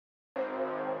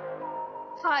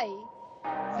Hi,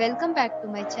 welcome back to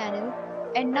my channel.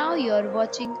 And now you're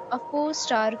watching a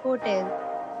 4-star hotel.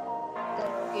 The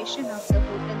location of the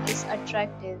hotel is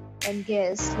attractive and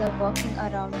guests love walking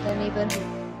around the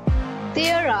neighborhood.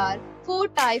 There are 4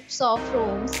 types of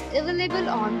rooms available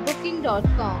on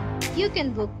booking.com. You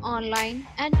can book online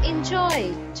and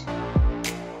enjoy it.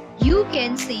 You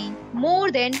can see more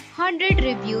than 100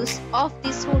 reviews of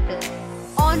this hotel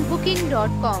on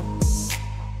booking.com.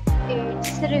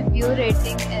 Its review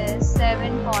rating is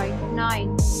 7.9,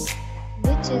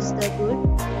 which is the good.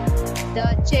 The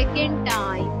check-in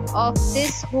time of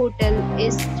this hotel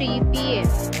is 3 p.m.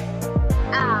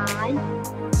 and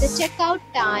the checkout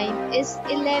time is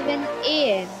 11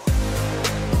 a.m.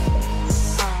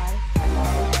 Pets are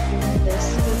allowed in this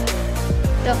hotel.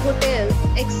 The hotel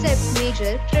accepts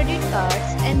major credit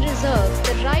cards and reserves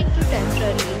the right to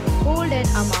temporarily hold an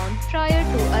amount prior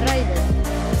to arrival.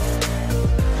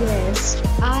 Guests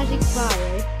are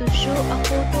required to show a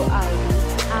photo ID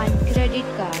and credit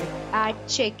card at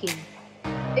check-in.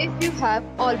 If you have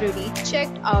already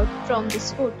checked out from this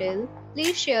hotel,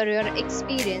 please share your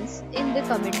experience in the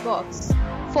comment box.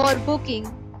 For booking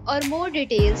or more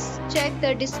details, check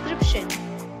the description.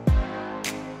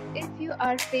 If you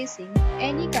are facing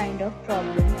any kind of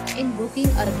problem in booking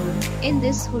a room in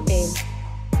this hotel,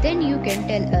 then you can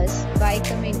tell us by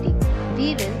commenting.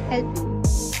 We will help you.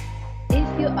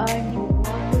 If you are new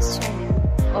on this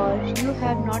channel or you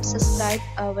have not subscribed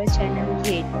our channel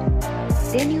yet,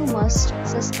 then you must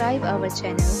subscribe our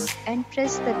channel and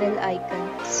press the bell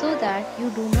icon so that you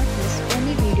do not miss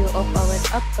any video of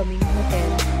our upcoming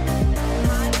hotel.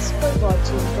 Thanks for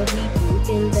watching the video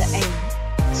till the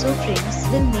end. So friends,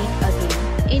 will meet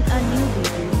again in a new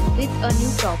video with a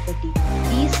new property.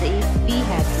 Be safe, be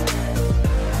happy.